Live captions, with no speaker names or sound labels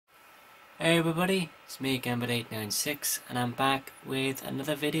Hey everybody, it's me again 896 and I'm back with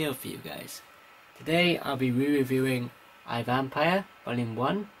another video for you guys. Today I'll be re-reviewing I, Vampire, Volume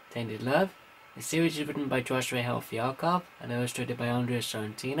 1, Tainted Love. The series is written by Hale Fialkov and illustrated by Andrea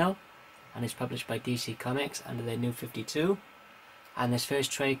Sorrentino and is published by DC Comics under their New 52, and this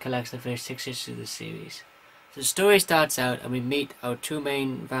first trade collects the first 6 issues of the series. So the story starts out and we meet our two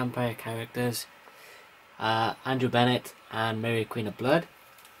main vampire characters, Andrew Bennett and Mary Queen of Blood.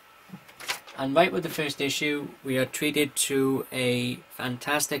 And right with the first issue, we are treated to a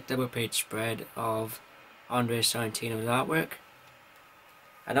fantastic double-page spread of Andrea Sorrentino's artwork.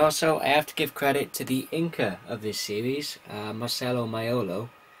 And also, I have to give credit to the inker of this series, Marcelo Maiolo,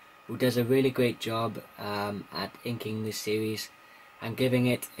 who does a really great job at inking this series and giving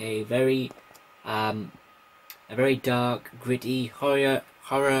it a very dark, gritty,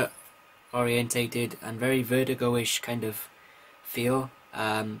 horror-orientated and very Vertigo-ish kind of feel.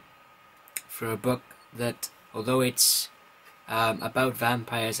 For a book that, although it's about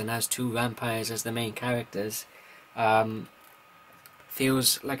vampires and has two vampires as the main characters,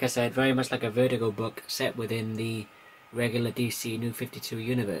 feels, like I said, very much like a Vertigo book set within the regular DC New 52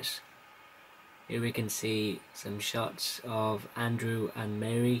 universe. Here we can see some shots of Andrew and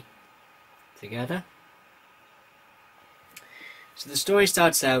Mary together. So the story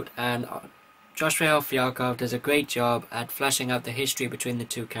starts out and Hale Fialkov does a great job at fleshing out the history between the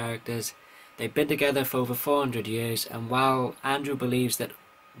two characters. They've been together for over 400 years, and while Andrew believes that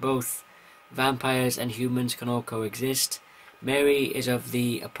both vampires and humans can all coexist, Mary is of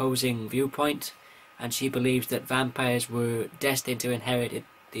the opposing viewpoint, and she believes that vampires were destined to inherit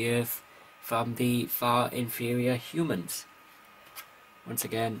the earth from the far inferior humans. Once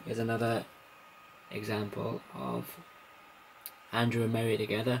again, here's another example of Andrew and Mary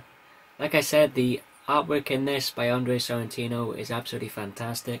together. Like I said, the artwork in this by Andrea Sorrentino is absolutely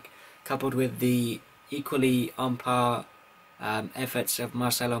fantastic, coupled with the equally on par efforts of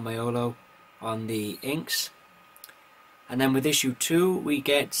Marcelo Maiolo on the inks. And then with issue 2 we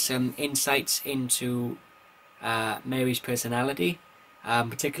get some insights into Mary's personality,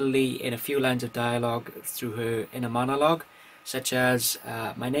 particularly in a few lines of dialogue through her inner monologue, such as,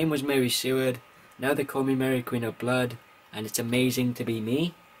 "My name was Mary Seward, now they call me Mary Queen of Blood, and it's amazing to be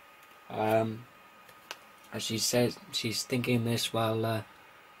me." As she says, she's thinking this while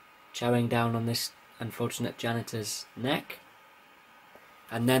chowing down on this unfortunate janitor's neck.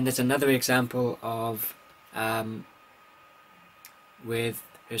 And then there's another example of with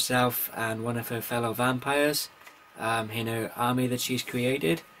herself and one of her fellow vampires in her army that she's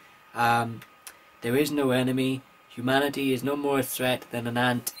created. "There is no enemy. Humanity is no more a threat than an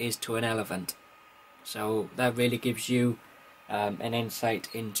ant is to an elephant." So that really gives you an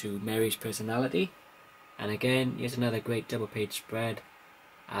insight into Mary's personality. And again, here's another great double-page spread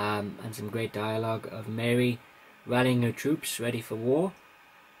and some great dialogue of Mary rallying her troops ready for war,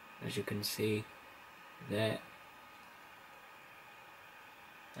 as you can see there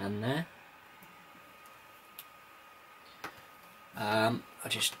and there. I'll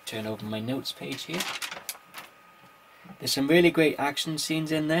just turn over my notes page here. There's some really great action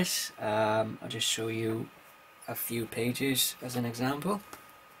scenes in this. I'll just show you a few pages as an example.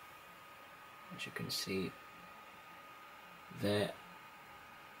 As you can see there.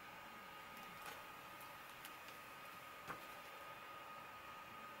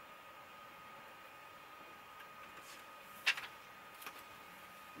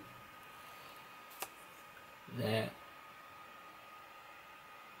 There.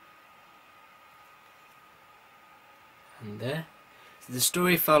 And there. So the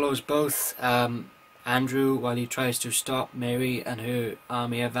story follows both Andrew while he tries to stop Mary and her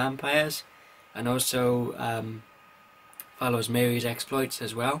army of vampires, and also follows Mary's exploits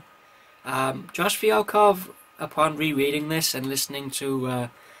as well. Fialkov, upon rereading this and listening to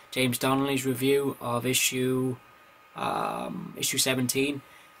James Donnelly's review of issue 17,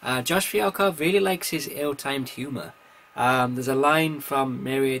 Fialkov really likes his ill-timed humour. There's a line from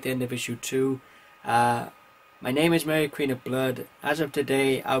Mary at the end of issue 2. "My name is Mary Queen of Blood. As of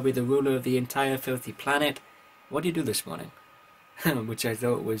today, I'll be the ruler of the entire filthy planet. What did you do this morning?" Which I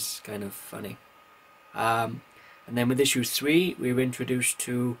thought was kind of funny. And then with issue 3, we were introduced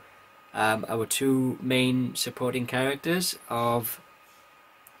to our two main supporting characters of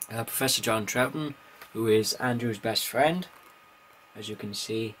Professor John Troughton, who is Andrew's best friend, as you can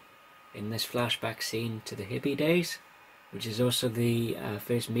see in this flashback scene to the hippie days, which is also the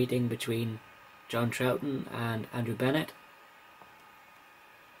first meeting between John Troughton and Andrew Bennett.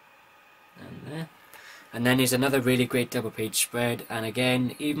 And there. And then there's another really great double page spread, and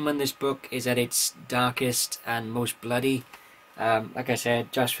again, even when this book is at its darkest and most bloody, Like I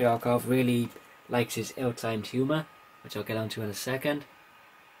said, Josh Fialkov really likes his ill-timed humour, which I'll get onto in a second.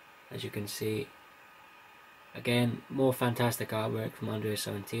 As you can see, again, more fantastic artwork from Andrea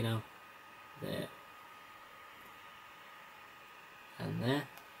Sorrentino. There. And there.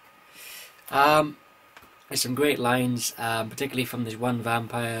 There's some great lines, particularly from this one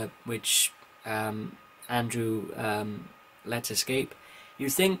vampire which Andrew lets escape. You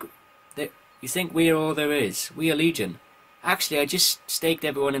think we are all there is. We are Legion. Actually, I just staked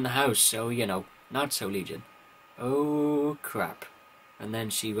everyone in the house, so, you know, not so Legion. Oh, crap. And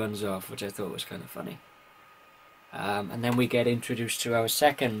then she runs off, which I thought was kind of funny. And then we get introduced to our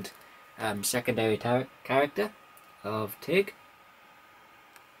second secondary character of Tig,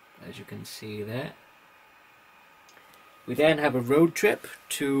 as you can see there. We then have a road trip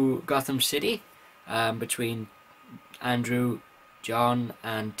to Gotham City between Andrew, John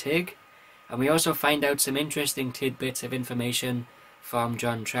and Tig. And we also find out some interesting tidbits of information from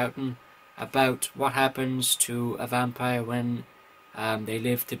John Troughton about what happens to a vampire when they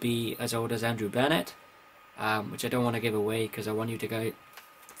live to be as old as Andrew Bennett, which I don't want to give away because I want you to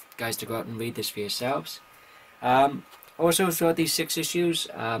guys to go out and read this for yourselves. Also, throughout these 6 issues,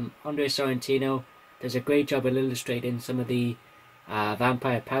 Andrea Sorrentino does a great job of illustrating some of the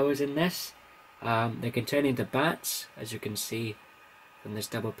vampire powers in this. They can turn into bats, as you can see from this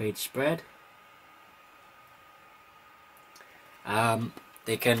double-page spread.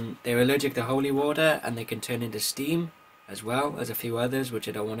 They're allergic to holy water, and they can turn into steam, as well as a few others, which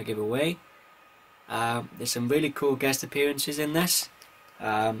I don't want to give away. There's some really cool guest appearances in this,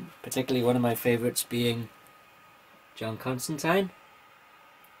 particularly one of my favourites being John Constantine,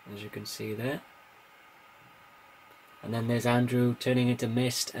 as you can see there. And then there's Andrew turning into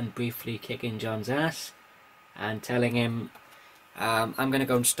mist and briefly kicking John's ass and telling him, I'm going to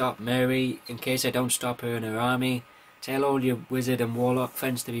go and stop Mary in case I don't stop her and her army. Tell all your wizard and warlock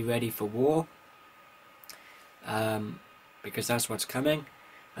friends to be ready for war, because that's what's coming.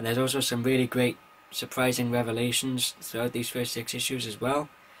 And there's also some really great surprising revelations throughout these first 6 issues as well.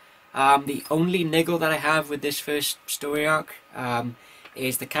 The only niggle that I have with this first story arc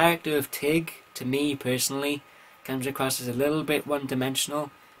is the character of Tig, to me personally, comes across as a little bit one-dimensional,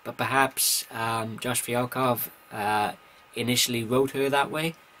 but perhaps Josh Fialkov initially wrote her that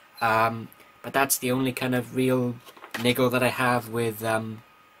way. But that's the only kind of real niggle that I have with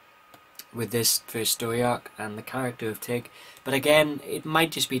this first story arc and the character of Tig. But again, it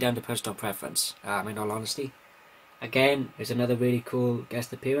might just be down to personal preference, in all honesty. Again, there's another really cool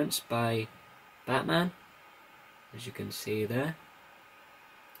guest appearance by Batman, as you can see there.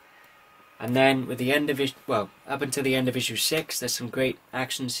 And then with the end of up until the end of issue 6, there's some great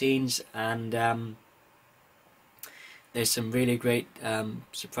action scenes, and there's some really great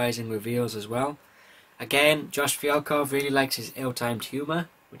surprising reveals as well. Again, Josh Fialkov really likes his ill-timed humour,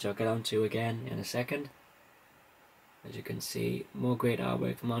 which I'll get onto again in a second. As you can see, more great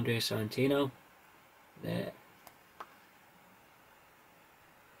artwork from Andrea Sorrentino. There.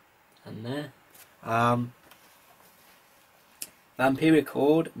 And there. Vampiric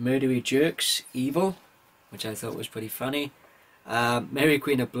Horde, Murdery Jerks, Evil, which I thought was pretty funny. Mary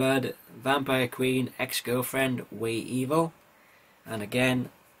Queen of Blood, Vampire Queen, Ex-Girlfriend, Way Evil. And again,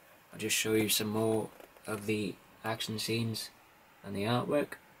 I'll just show you some more of the action scenes and the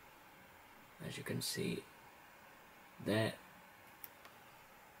artwork, as you can see there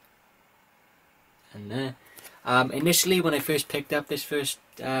and there. Initially, when I first picked up this first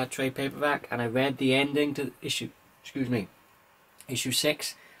trade paperback and I read the ending to issue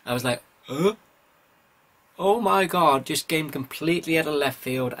 6, I was like, huh? Oh my god, just came completely out of left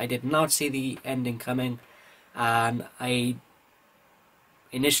field. I did not see the ending coming, and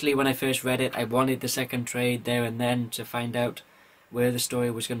initially when I first read it, I wanted the second trade there and then to find out where the story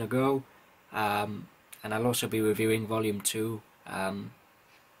was going to go, and I'll also be reviewing volume 2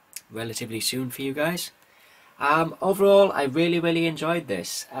 relatively soon for you guys. Overall, I really enjoyed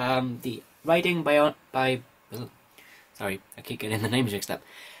this. The writing sorry, I keep getting the names mixed up.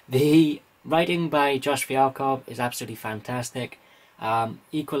 The writing by Josh Fialkov is absolutely fantastic.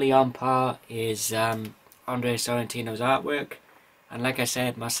 Equally on par is Andrea Sorrentino's artwork. And like I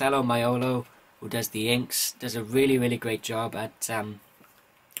said, Marcelo Maiolo, who does the inks, does a really great job at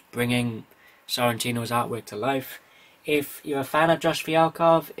bringing Sorrentino's artwork to life. If you're a fan of Josh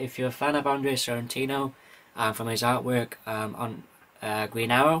Fialkov, if you're a fan of Andrea Sorrentino, from his artwork on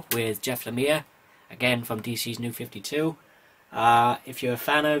Green Arrow with Jeff Lemire, again from DC's New 52. If you're a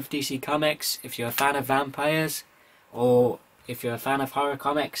fan of DC Comics, if you're a fan of vampires, or if you're a fan of horror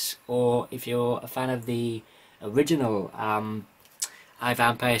comics, or if you're a fan of the original I,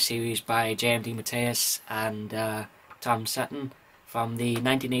 Vampire series by J.M.D. Mateus and Tom Sutton, from the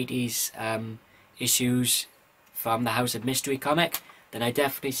 1980s issues from the House of Mystery comic, then I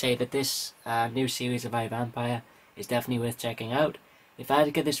definitely say that this new series of I, Vampire is definitely worth checking out. If I had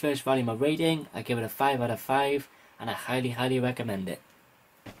to give this first volume a rating, I'd give it a 5 out of 5, and I highly recommend it.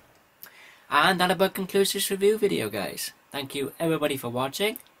 And that about concludes this review video, guys. Thank you everybody for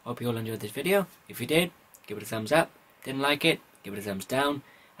watching. Hope you all enjoyed this video. If you did, give it a thumbs up. Didn't like it, give it a thumbs down.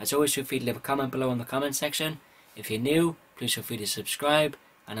 As always, feel free to leave a comment below in the comment section. If you're new, please feel free to subscribe.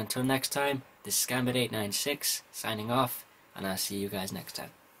 And until next time, this is Gambit896 signing off, and I'll see you guys next time.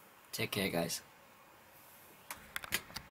 Take care, guys.